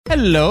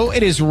Hello,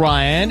 it is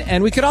Ryan,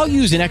 and we could all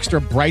use an extra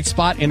bright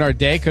spot in our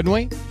day, couldn't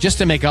we? Just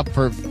to make up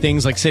for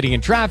things like sitting in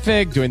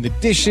traffic, doing the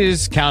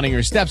dishes, counting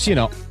your steps,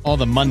 all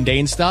the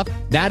mundane stuff.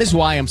 That is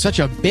why I'm such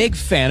a big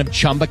fan of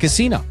Chumba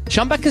Casino.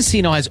 Chumba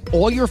Casino has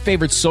all your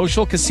favorite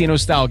social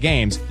casino-style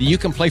games that you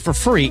can play for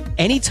free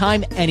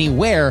anytime,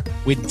 anywhere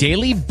with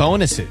daily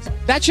bonuses.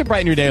 That should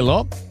brighten your day a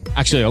little.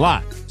 Actually, a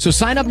lot. So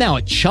sign up now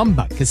at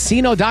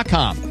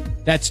ChumbaCasino.com.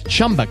 That's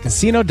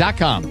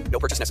ChumbaCasino.com. No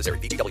purchase necessary.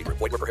 VGW Group.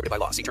 Void where prohibited by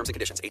law. See terms and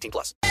conditions.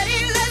 18+.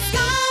 Ready, let's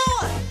go.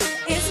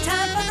 It's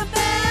time for the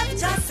Bev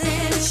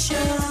Johnson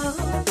Show.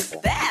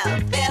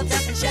 Bev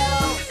Johnson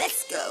Show.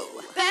 Let's go.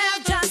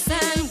 Bev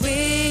Johnson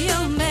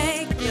will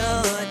make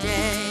your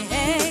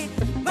day.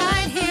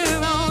 Right here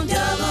on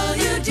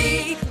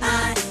WDIA.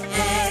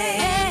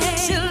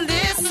 She'll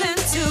listen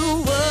to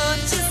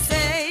what you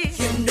say.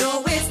 You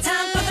know it's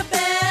time for the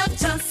Bev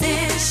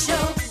Johnson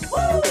Show.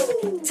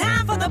 Woo!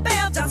 Time for the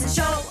Bev Johnson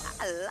Show.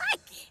 I like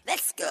it.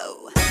 Let's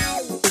go.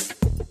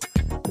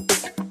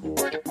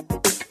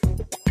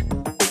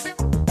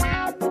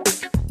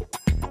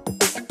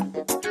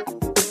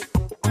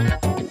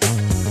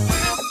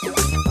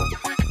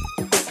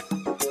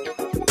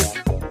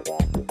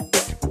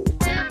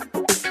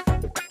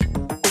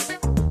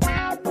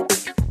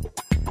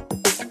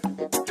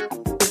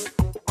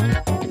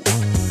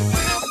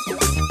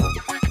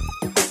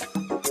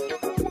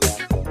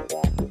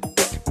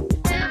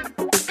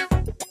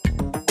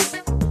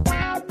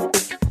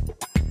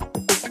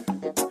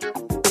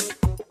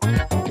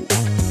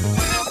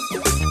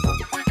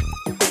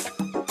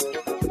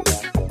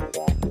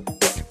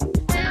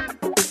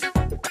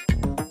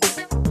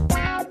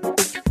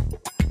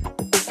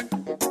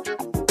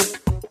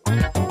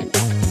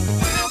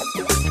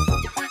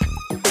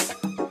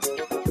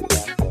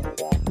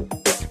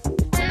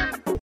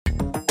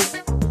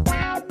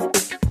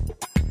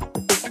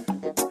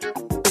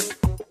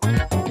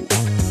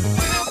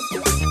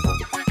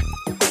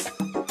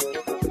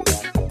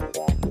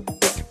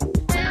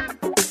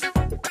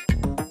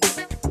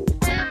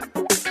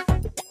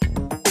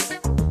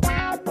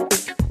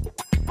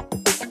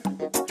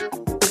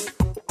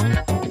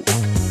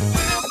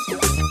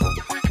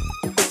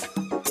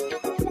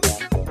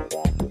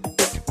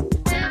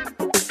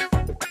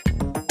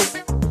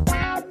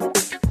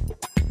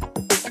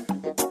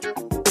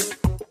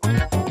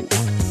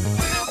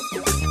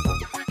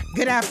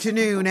 Good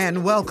afternoon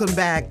and welcome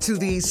back to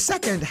the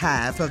second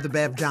half of the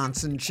Bev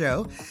Johnson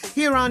Show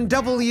here on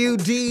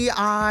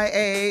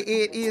WDIA.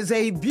 It is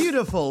a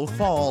beautiful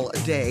fall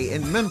day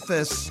in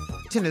Memphis,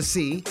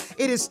 Tennessee.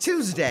 It is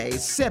Tuesday,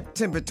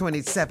 September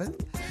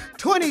 27th,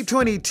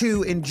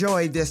 2022.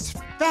 Enjoy this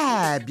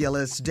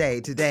fabulous day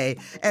today.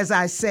 As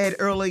I said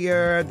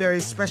earlier,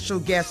 very special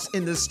guests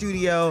in the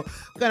studio.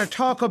 We're going to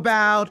talk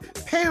about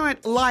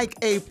Parent Like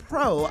a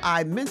Pro.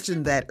 I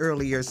mentioned that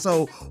earlier.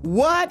 So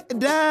what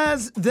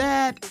does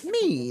that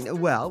mean?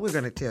 Well, we're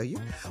going to tell you.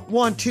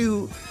 Want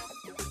to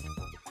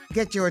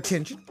get your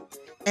attention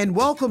and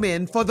welcome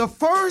in for the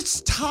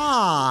first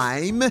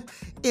time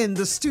in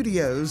the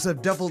studios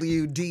of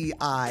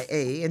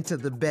WDIA into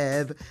the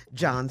Bev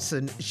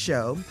Johnson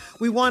Show.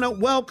 We want to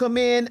welcome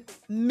in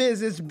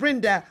Mrs.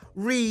 Brenda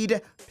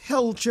Reed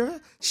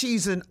Pilcher.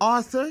 She's an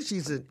author.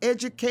 She's an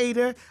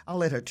educator. I'll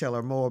let her tell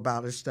her more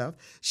about her stuff.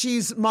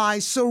 She's my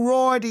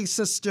sorority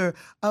sister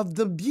of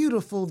the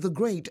beautiful, the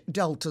great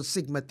Delta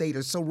Sigma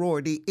Theta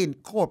Sorority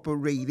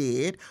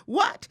Incorporated.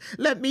 What?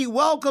 Let me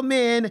welcome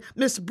in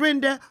Miss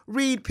Brenda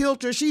Reed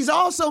Pilcher. She's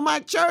also my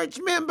church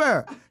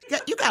member.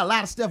 You got a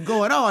lot of stuff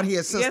going on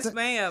here, sister. Yes,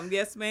 ma'am.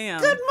 Yes,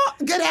 ma'am.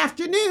 Good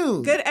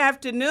afternoon. Good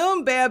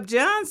afternoon, Bev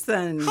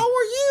Johnson. How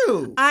are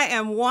you? I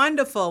am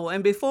wonderful.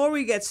 And before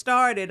we get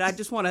started, I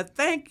just want to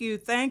thank you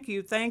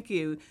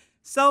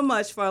so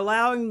much for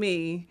allowing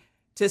me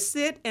to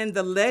sit in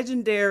the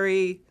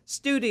legendary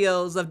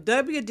studios of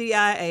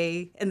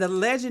WDIA and the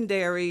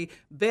legendary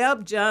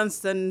Bev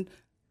Johnson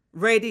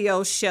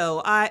radio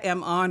show. I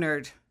am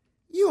honored.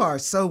 You are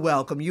so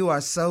welcome. You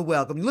are so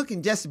welcome.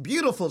 Looking just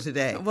beautiful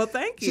today. Well,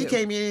 thank you. She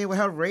came in with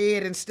her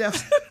red and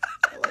stuff.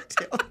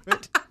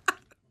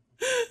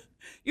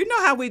 You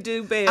know how we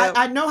do, Bev.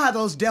 I know how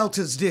those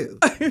deltas do.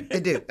 They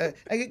do.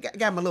 I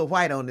got my little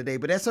white on today,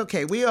 but that's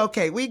okay. We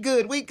okay. We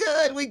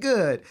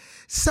good.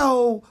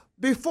 So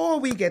before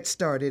we get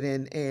started,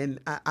 and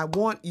I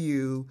want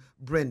you,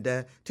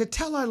 Brenda, to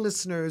tell our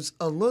listeners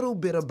a little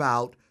bit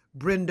about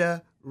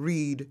Brenda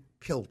Reed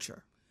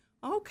Pilcher.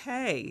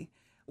 Okay.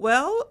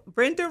 Well,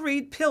 Brenda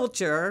Reed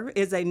Pilcher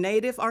is a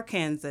native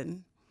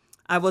Arkansan.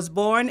 I was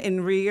born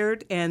and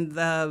reared in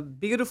the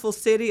beautiful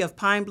city of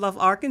Pine Bluff,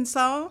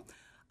 Arkansas.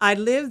 I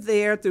lived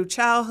there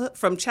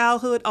from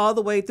childhood all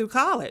the way through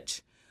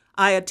college.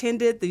 I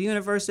attended the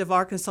University of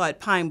Arkansas at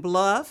Pine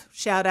Bluff.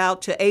 Shout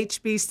out to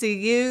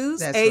HBCUs.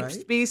 That's right.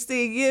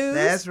 HBCUs.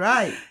 That's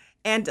right.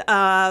 And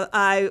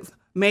I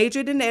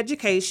majored in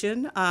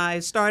education. I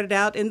started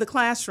out in the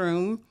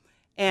classroom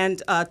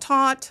and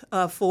taught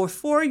for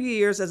 4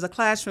 years as a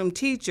classroom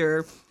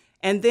teacher.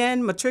 and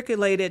then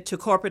matriculated to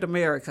corporate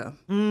America.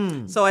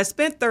 So I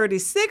spent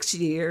 36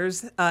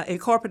 years in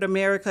corporate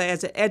America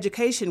as an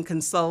education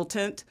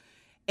consultant,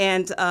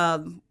 and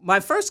my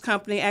first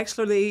company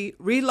actually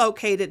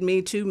relocated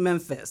me to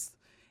Memphis,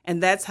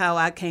 and that's how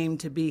I came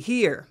to be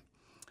here.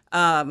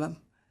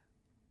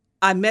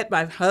 I met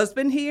my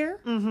husband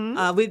here.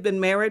 We've been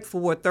married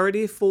for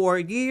 34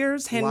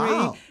 years, Henry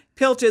Wow.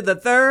 Pilcher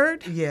III.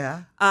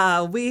 Yeah.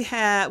 We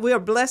are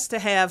blessed to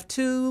have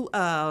two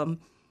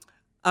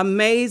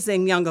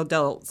amazing young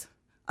adults,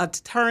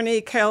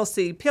 attorney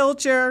Kelsey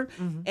Pilcher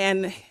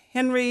and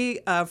Henry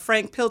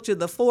Frank Pilcher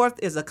IV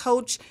is a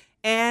coach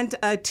and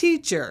a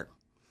teacher.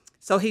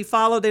 So he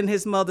followed in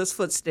his mother's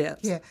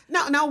footsteps. Yeah.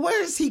 Now,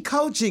 where is he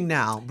coaching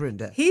now,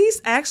 Brenda? He's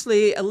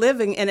actually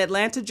living in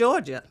Atlanta,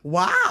 Georgia.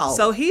 Wow.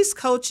 So he's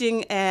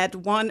coaching at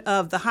one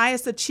of the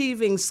highest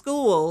achieving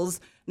schools,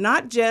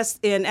 not just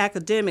in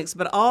academics,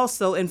 but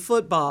also in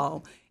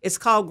football. It's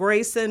called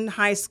Grayson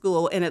High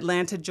School in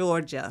Atlanta,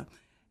 Georgia.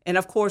 And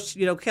of course,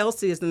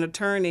 Kelsey is an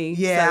attorney.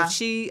 Yeah. So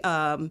she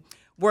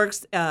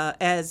works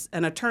as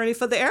an attorney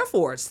for the Air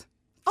Force.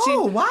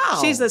 Oh, wow.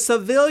 She's a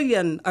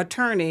civilian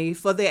attorney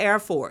for the Air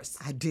Force.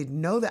 I didn't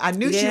know that. I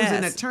knew she was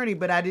an Yes. attorney,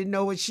 but I didn't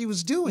know what she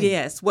was doing.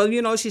 Yes. Well,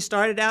 she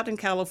started out in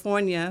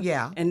California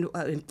and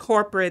in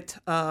corporate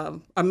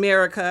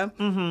America.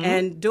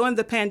 And during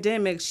the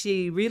pandemic,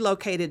 she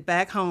relocated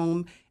back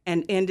home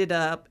and ended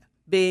up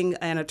being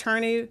an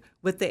attorney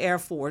with the Air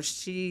Force.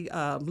 She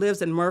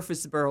lives in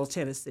Murfreesboro,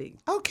 Tennessee.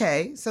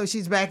 Okay, so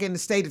she's back in the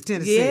state of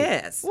Tennessee.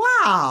 Yes.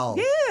 Wow.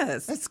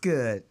 Yes. That's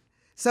good.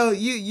 So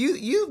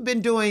you've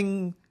been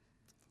doing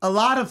a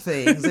lot of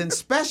things, and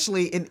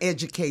especially in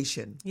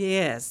education.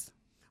 Yes.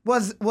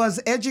 Was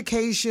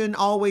education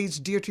always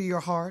dear to your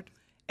heart?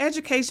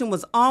 Education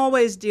was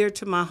always dear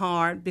to my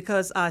heart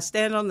because I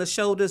stand on the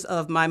shoulders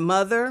of my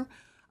mother,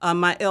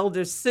 my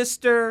elder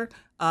sister,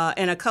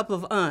 and a couple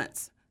of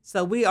aunts.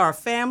 So we are a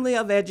family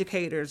of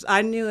educators.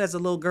 I knew as a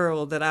little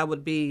girl that I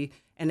would be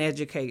an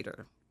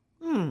educator.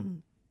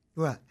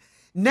 Right.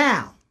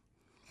 Now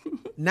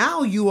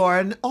you are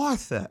an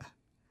author.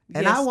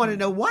 And Yes, I want to ma'am.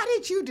 know, why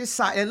did you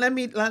decide? And let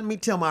me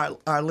tell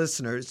our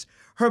listeners,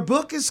 her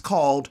book is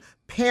called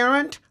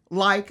Parent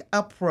Like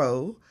a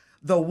Pro,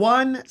 the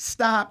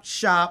one-stop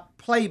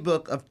shop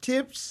playbook of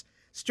tips,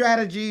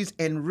 strategies,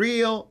 and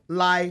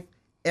real-life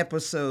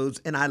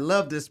episodes. And I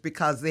love this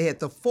because they had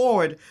the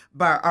forward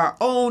by our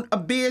own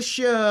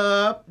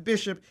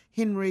Bishop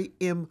Henry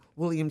M.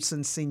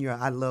 Williamson Sr.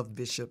 I love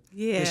Bishop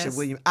Yes.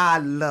 William. I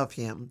love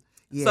him.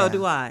 Yeah. So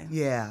do I.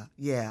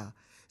 Yeah.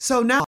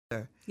 So now,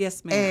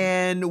 Yes, ma'am.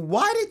 and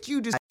why did you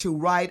decide to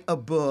write a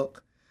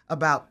book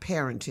about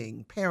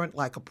parenting, Parent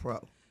Like a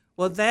Pro?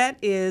 Well, that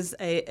is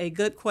a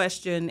good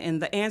question,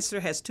 and the answer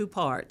has two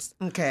parts.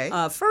 Okay.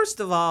 First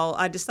of all,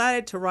 I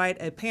decided to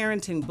write a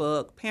parenting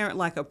book, Parent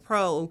Like a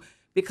Pro,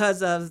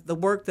 because of the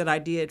work that I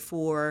did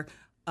for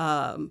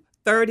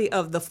 30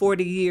 of the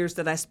 40 years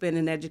that I spent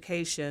in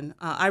education.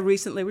 I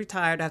recently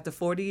retired after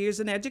 40 years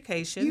in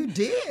education. You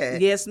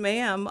did? Yes,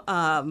 ma'am.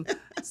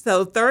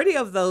 So 30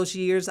 of those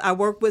years, I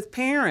worked with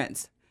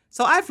parents.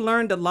 So I've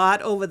learned a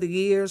lot over the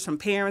years from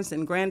parents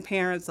and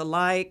grandparents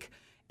alike.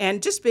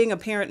 And just being a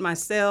parent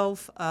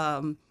myself,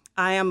 I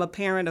am a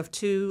parent of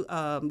two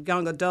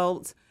young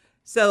adults.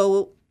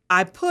 So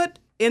I put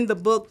in the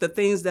book the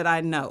things that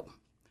I know.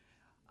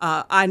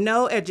 I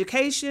know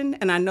education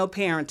and I know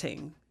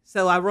parenting.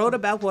 So I wrote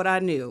about what I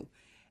knew.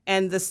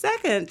 And the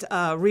second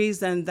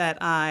reason that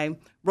I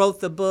wrote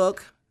the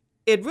book,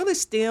 it really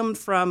stemmed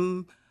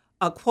from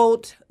a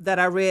quote that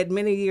I read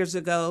many years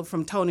ago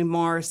from Toni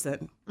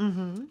Morrison.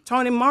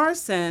 Toni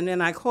Morrison,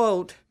 and I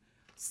quote,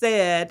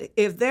 said,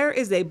 "If there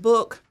is a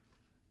book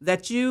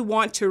that you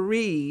want to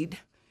read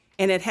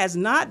and it has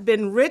not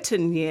been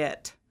written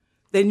yet,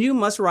 then you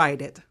must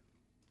write it."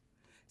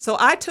 So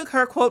I took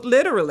her quote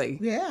literally.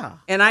 Yeah.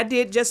 And I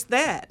did just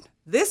that.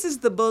 This is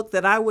the book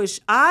that I wish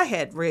I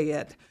had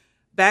read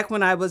back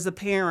when I was a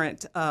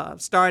parent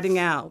starting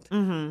out.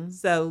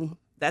 So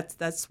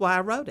that's why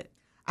I wrote it.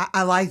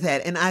 I like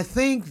that. And I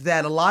think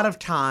that a lot of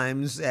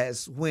times,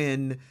 as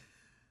when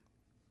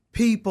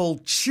people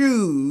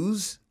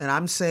choose, and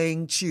I'm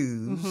saying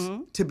choose,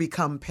 to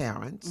become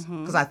parents,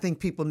 because I think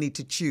people need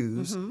to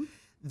choose,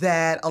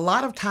 that a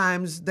lot of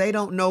times they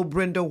don't know,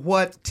 Brenda,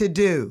 what to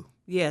do.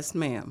 Yes,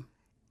 ma'am.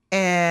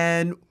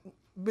 And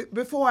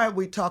before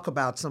we talk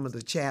about some of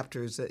the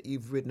chapters that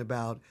you've written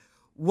about,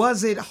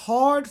 was it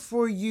hard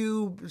for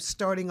you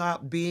starting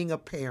out being a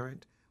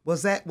parent?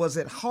 Was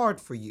it hard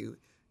for you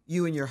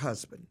and your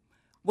husband?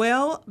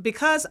 Well,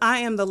 because I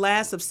am the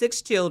last of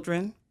 6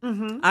 children,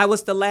 I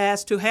was the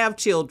last to have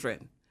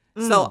children.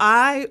 So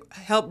I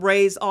helped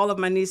raise all of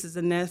my nieces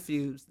and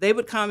nephews. They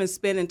would come and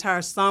spend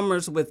entire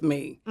summers with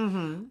me.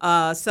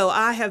 So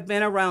I have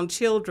been around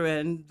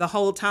children the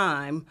whole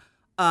time.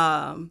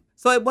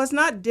 So it was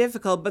not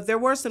difficult, but there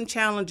were some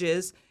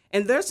challenges.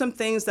 And there's some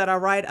things that I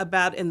write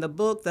about in the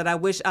book that I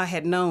wish I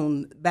had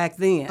known back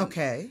then.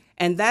 Okay.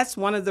 And that's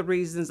one of the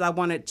reasons I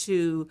wanted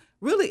to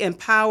really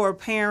empower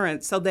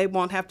parents so they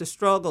won't have to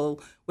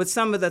struggle with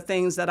some of the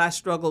things that I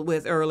struggled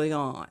with early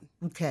on.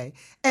 Okay.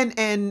 And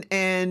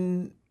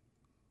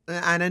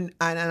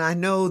I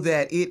know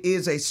that it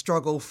is a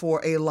struggle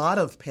for a lot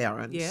of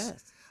parents.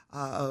 Yes.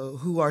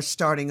 Who are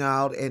starting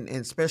out and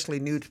especially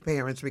new to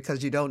parents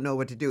because you don't know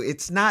what to do.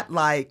 It's not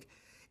like,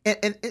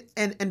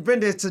 and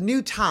Brenda, it's a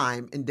new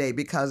time and day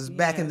because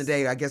back in the Yes.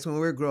 day, I guess when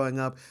we were growing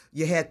up,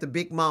 you had the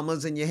big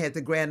mamas and you had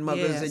the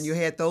grandmothers Yes. and you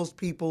had those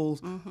people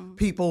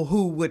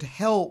who would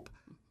help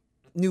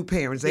new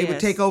parents. They would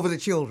Yes. take over the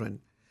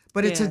children.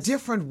 But it's a Yes.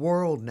 different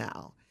world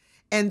now.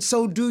 And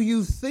so do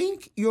you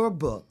think your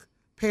book,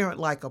 Parent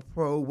Like a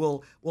Pro,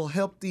 will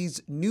help these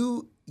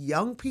new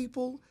young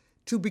people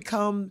to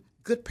become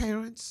good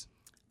parents?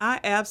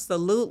 I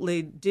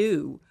absolutely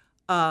do.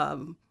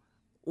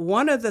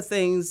 One of the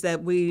things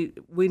that we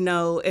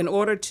know, in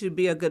order to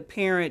be a good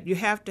parent, you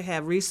have to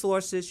have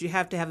resources, you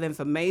have to have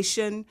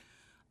information,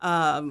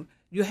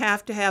 you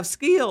have to have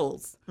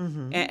skills.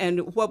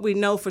 And what we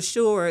know for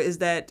sure is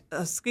that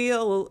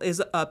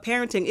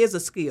parenting is a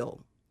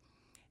skill,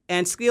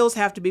 and skills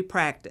have to be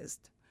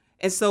practiced.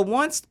 And so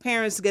once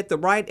parents get the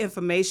right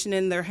information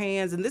in their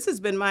hands, and this has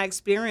been my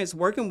experience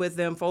working with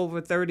them for over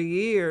 30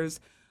 years,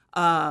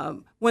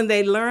 when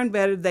they learn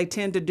better, they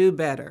tend to do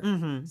better.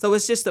 So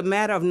it's just a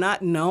matter of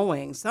not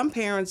knowing. Some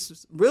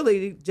parents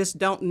really just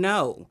don't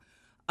know.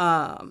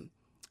 And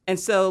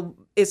so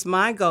it's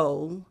my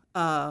goal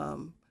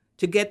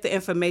to get the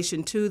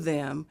information to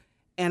them.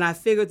 And I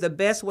figured the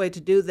best way to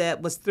do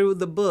that was through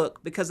the book,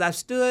 because I've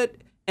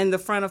stood in the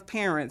front of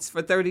parents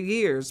for 30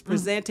 years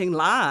presenting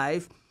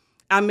live.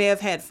 I may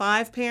have had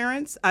 5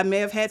 parents, I may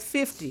have had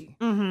 50.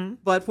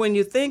 But when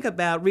you think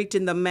about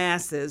reaching the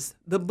masses,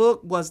 the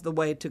book was the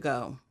way to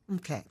go.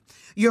 Okay.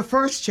 Your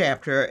first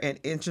chapter, and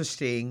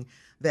interesting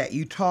that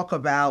you talk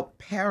about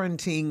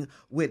parenting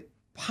with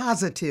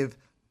positive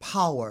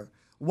power.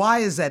 Why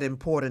is that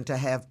important to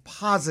have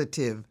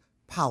positive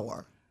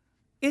power?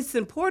 It's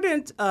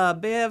important,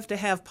 Bev, to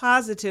have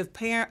positive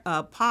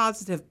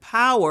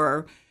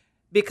power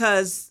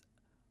because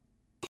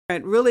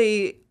it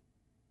really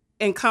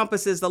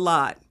encompasses a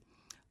lot.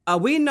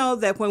 We know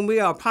that when we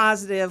are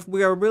positive,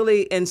 we are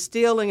really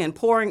instilling and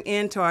pouring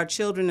into our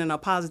children in a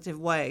positive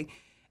way.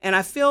 And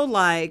I feel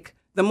like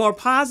the more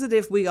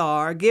positive we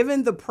are,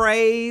 giving the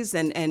praise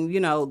and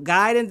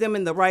guiding them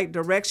in the right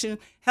direction,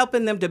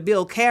 helping them to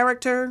build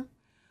character,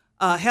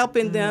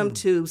 helping them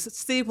to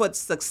see what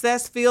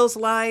success feels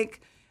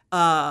like,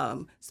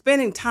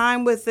 spending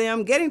time with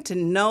them, getting to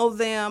know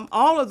them,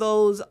 all of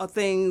those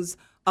things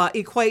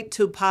equate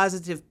to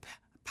positive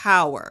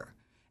power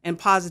and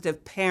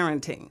positive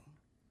parenting.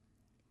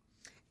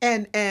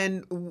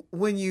 And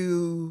when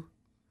you,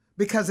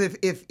 because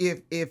if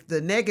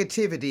the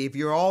negativity, if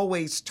you're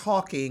always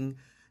talking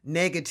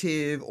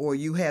negative or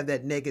you have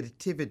that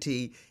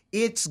negativity,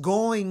 it's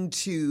going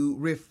to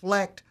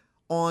reflect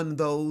on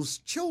those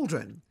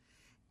children.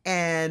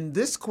 And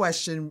this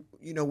question,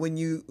 when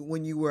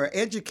you were an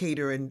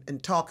educator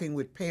and talking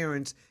with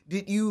parents,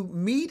 did you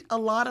meet a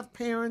lot of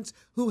parents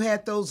who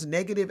had those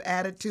negative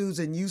attitudes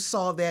and you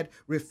saw that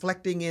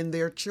reflecting in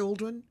their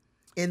children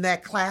in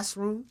that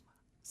classroom?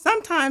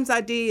 Sometimes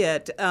I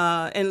did.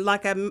 And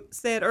like I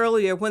said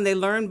earlier, when they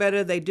learn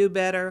better, they do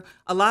better.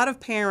 A lot of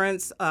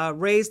parents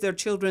raise their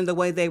children the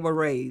way they were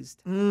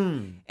raised.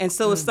 And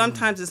so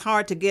sometimes it's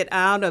hard to get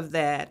out of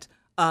that.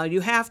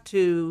 You have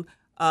to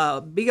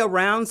be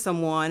around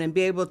someone and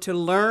be able to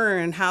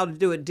learn how to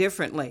do it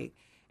differently.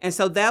 And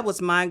so that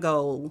was my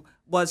goal,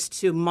 was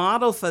to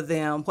model for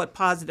them what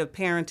positive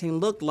parenting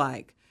looked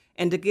like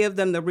and to give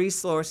them the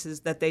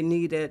resources that they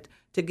needed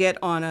to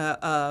get on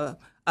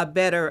a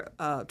better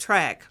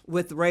track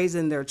with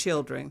raising their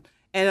children.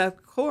 And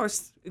of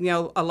course,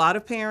 a lot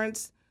of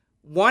parents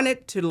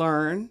wanted to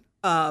learn.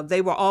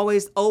 They were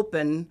always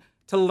open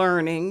to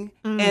learning,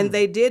 and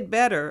they did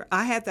better.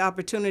 I had the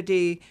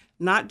opportunity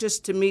not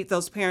just to meet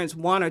those parents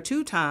 1 or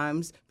 2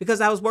 times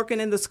because I was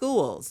working in the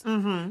schools.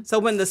 So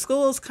when the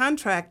schools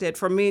contracted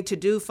for me to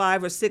do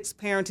 5 or 6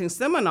 parenting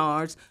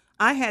seminars,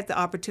 I had the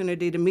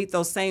opportunity to meet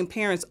those same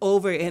parents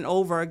over and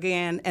over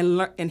again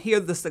and hear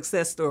the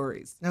success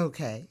stories.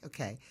 Okay.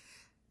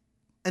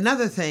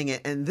 Another thing,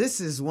 and this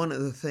is one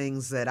of the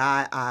things that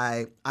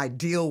I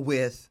deal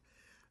with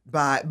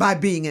by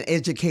being an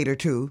educator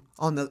too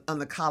on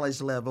the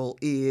college level,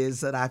 is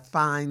that I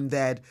find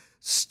that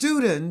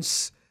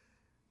students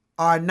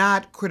are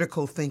not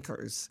critical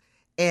thinkers.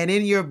 And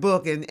in your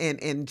book,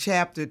 in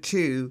chapter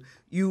 2,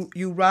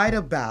 you write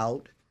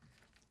about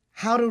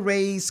how to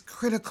raise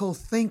critical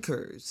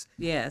thinkers.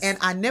 Yes. And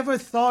I never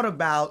thought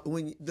about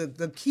when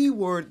the key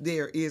word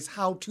there is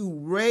how to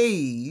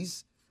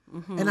raise.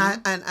 And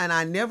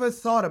I never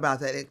thought about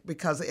that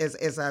because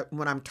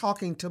when I'm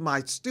talking to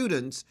my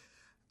students,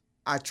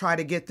 I try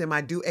to get them.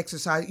 I do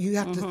exercise. You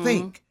have to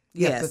think.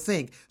 You have to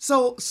think.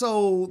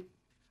 So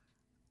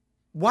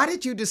why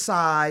did you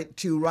decide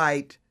to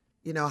write?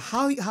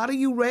 How do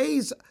you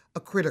raise a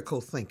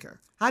critical thinker?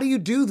 How do you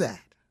do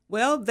that?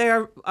 Well,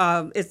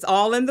 it's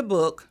all in the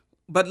book.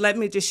 But let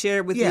me just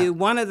share with you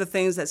one of the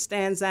things that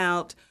stands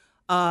out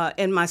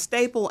in my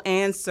staple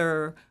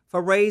answer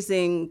for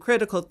raising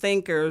critical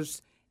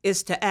thinkers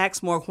is to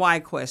ask more why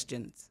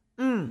questions.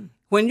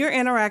 When you're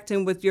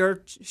interacting with your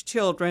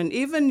children,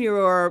 even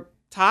your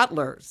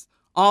toddlers,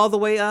 all the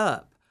way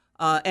up,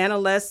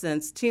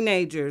 adolescents,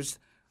 teenagers,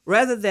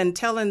 rather than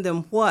telling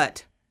them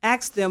what,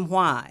 ask them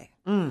why.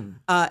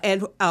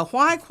 And a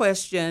why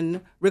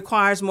question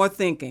requires more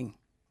thinking.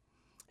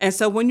 And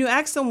so when you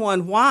ask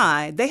someone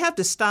why, they have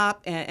to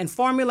stop and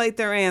formulate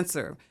their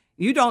answer.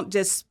 You don't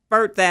just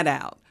spurt that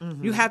out.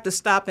 You have to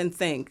stop and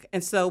think.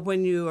 And so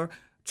when you're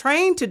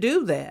trained to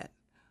do that,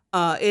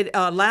 it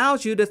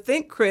allows you to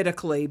think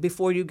critically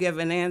before you give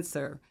an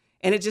answer.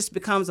 And it just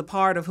becomes a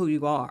part of who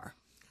you are.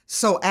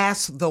 So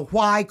ask the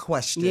why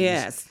questions.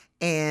 Yes.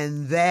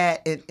 And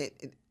that,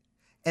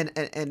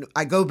 and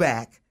I go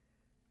back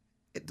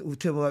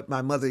to what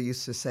my mother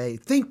used to say,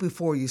 think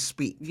before you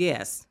speak.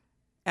 Yes,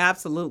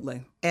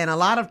 absolutely. And a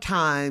lot of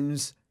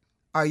times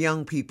our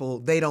young people,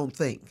 they don't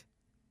think.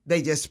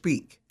 They just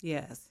speak.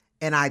 Yes.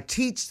 And I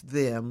teach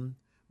them,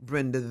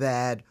 Brenda,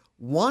 that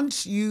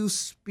once you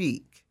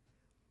speak,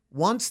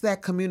 once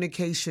that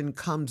communication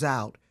comes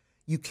out,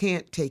 you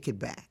can't take it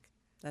back.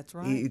 That's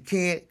right. You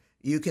can't.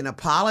 You can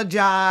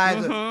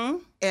apologize,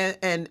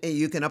 and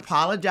you can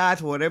apologize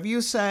for whatever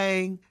you're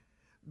saying,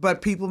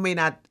 but people may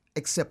not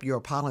accept your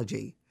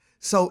apology.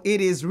 So it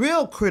is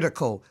real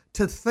critical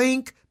to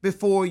think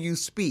before you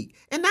speak.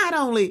 And not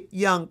only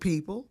young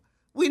people,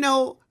 we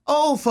know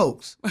old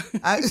folks.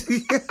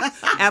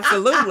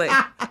 Absolutely.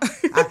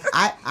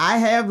 I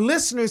have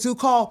listeners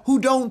who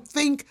don't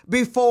think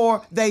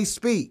before they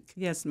speak.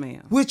 Yes,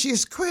 ma'am. Which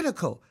is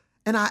critical.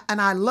 And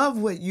I love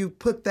what you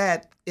put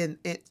that in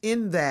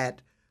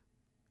that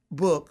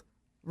book,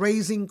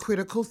 Raising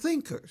Critical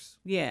Thinkers.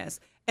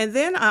 Yes. And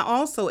then I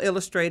also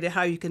illustrated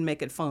how you can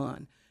make it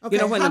fun. Okay,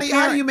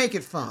 how do you make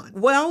it fun?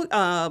 Well,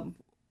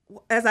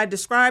 as I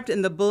described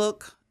in the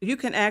book, you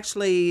can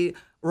actually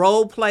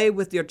role play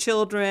with your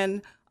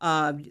children.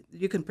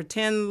 You can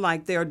pretend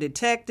like they're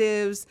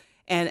detectives,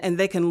 and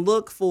they can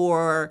look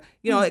for,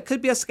 it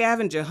could be a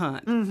scavenger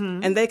hunt,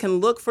 and they can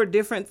look for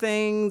different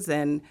things,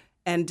 and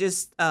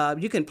just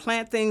you can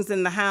plant things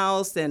in the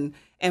house, and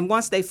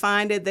once they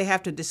find it, they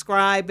have to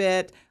describe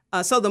it.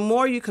 So the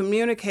more you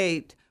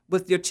communicate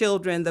with your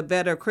children, the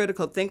better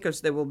critical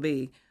thinkers they will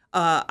be.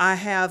 I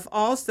have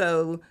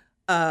also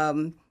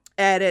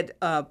added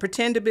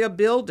pretend to be a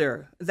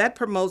builder. That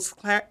promotes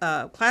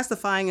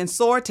classifying and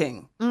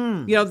sorting.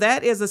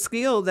 That is a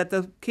skill that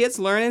the kids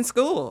learn in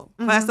school,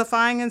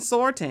 classifying and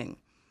sorting.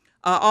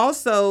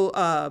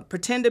 Also,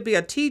 pretend to be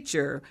a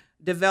teacher,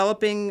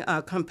 developing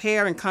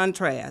compare and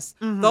contrast,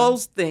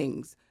 those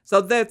things. So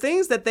they're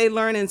things that they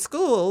learn in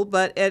school,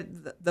 but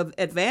the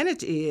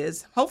advantage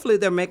is hopefully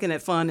they're making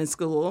it fun in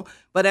school.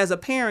 But as a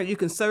parent, you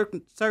can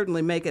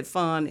certainly make it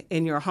fun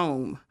in your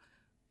home.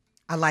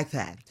 I like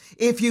that.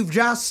 If you've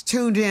just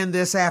tuned in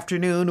this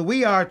afternoon,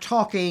 we are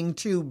talking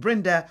to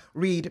Brenda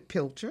Reed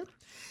Pilcher.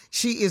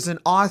 She is an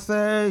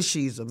author,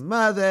 she's a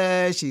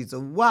mother, she's a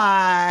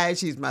wife,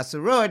 she's my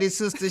sorority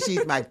sister,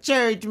 she's my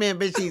church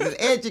member, she's an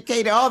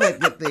educator, all that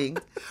good thing.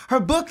 Her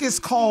book is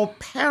called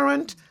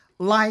Parent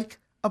Like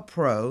a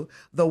Pro,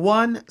 the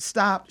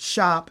one-stop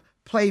shop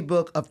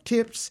playbook of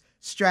tips,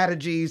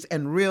 strategies,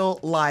 and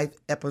real-life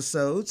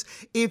episodes.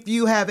 If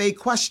you have a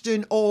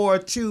question or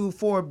two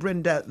for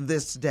Brenda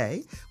this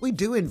day, we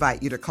do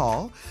invite you to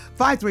call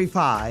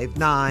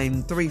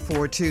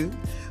 535-9342,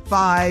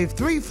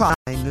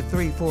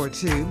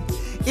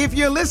 535-9342. If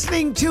you're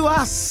listening to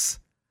us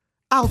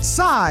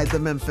outside the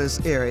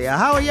Memphis area,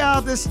 how are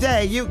y'all this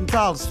day? You can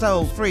call us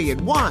toll-free at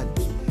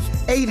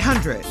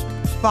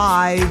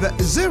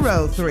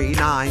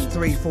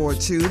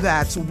 1-800-503-9342.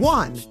 That's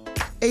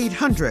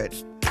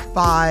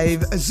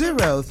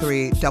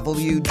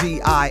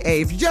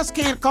 1-800-503-WDIA. If you just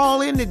can't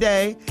call in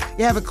today,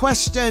 you have a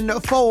question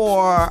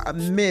for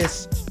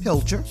Miss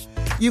Pilcher,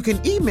 you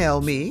can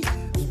email me,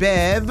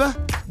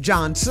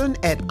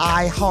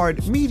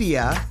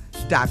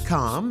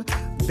 bevjohnson@iheartmedia.com,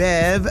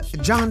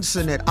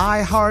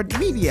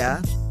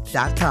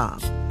 bevjohnson@iheartmedia.com.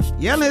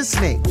 You're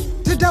listening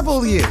to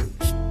WDIA.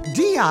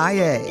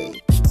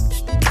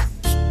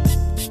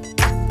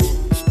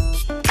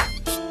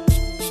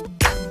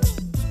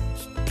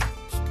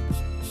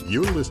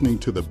 You're listening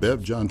to The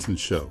Bev Johnson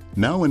Show,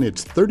 now in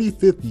its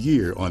 35th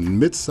year on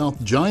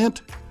Mid-South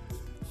Giant,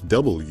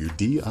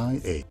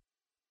 WDIA.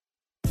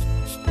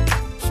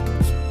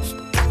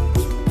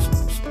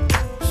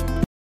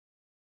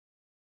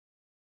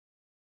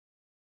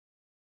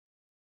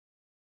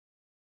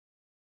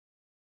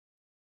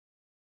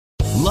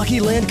 Lucky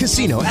Land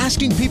Casino,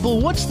 asking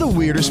people, what's the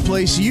weirdest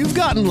place you've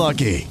gotten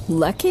lucky?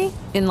 Lucky?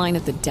 In line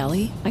at the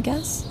deli, I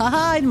guess?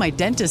 Aha, in my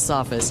dentist's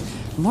office.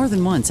 More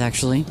than once,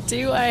 actually.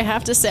 Do I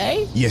have to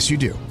say? Yes, you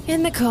do.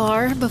 In the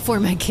car before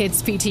my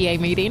kids' PTA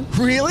meeting.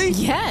 Really?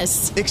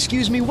 Yes.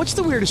 Excuse me, what's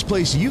the weirdest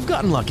place you've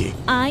gotten lucky?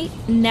 I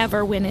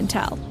never win and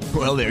tell.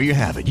 Well, there you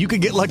have it. You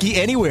can get lucky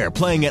anywhere,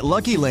 playing at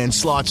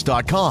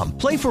LuckyLandSlots.com.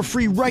 Play for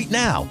free right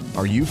now.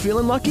 Are you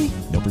feeling lucky?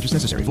 No purchase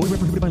necessary. Void where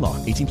prohibited by law.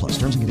 18+.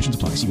 Terms and conditions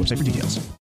apply. See website for details.